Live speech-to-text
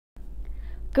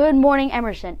Good morning,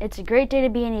 Emerson. It's a great day to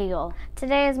be an Eagle.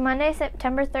 Today is Monday,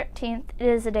 September 13th. It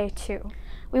is a day 2.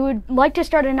 We would like to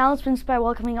start announcements by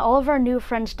welcoming all of our new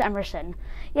friends to Emerson.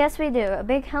 Yes, we do. A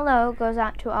big hello goes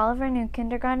out to all of our new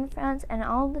kindergarten friends and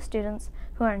all of the students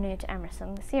who are new to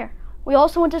Emerson this year. We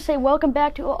also want to say welcome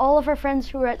back to all of our friends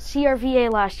who were at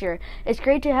CRVA last year. It's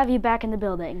great to have you back in the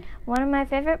building. One of my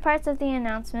favorite parts of the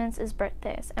announcements is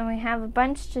birthdays, and we have a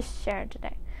bunch to share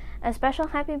today. A special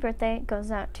happy birthday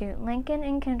goes out to Lincoln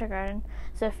in kindergarten,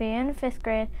 Sophia in 5th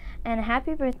grade, and a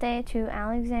happy birthday to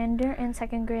Alexander in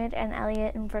 2nd grade and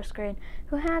Elliot in 1st grade,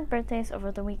 who had birthdays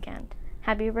over the weekend.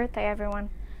 Happy birthday, everyone.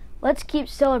 Let's keep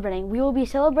celebrating. We will be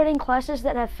celebrating classes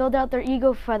that have filled out their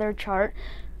Eagle Feather chart.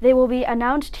 They will be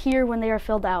announced here when they are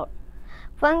filled out.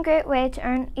 One great way to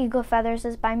earn Eagle Feathers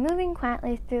is by moving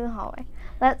quietly through the hallway.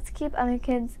 Let's keep other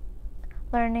kids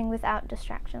learning without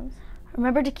distractions.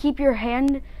 Remember to keep your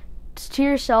hand to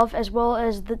yourself as well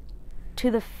as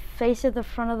to the face at the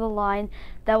front of the line.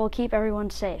 That will keep everyone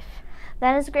safe.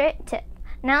 That is a great tip.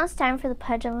 Now it's time for the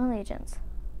Pledge of Allegiance.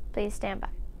 Please stand by.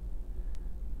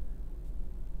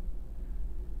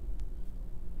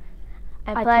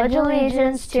 I pledge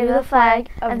allegiance to the flag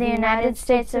of the United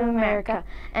States of America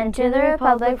and to the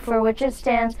republic for which it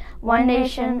stands, one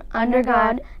nation, under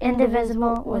God,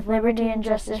 indivisible, with liberty and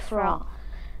justice for all.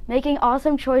 Making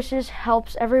awesome choices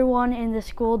helps everyone in the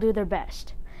school do their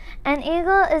best. An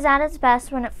eagle is at its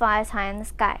best when it flies high in the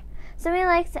sky. So we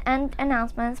like to end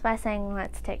announcements by saying,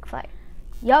 let's take flight.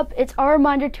 Yup, it's our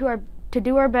reminder to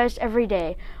do our best every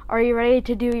day. Are you ready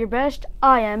to do your best?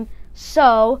 I am.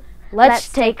 So, let's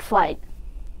take flight.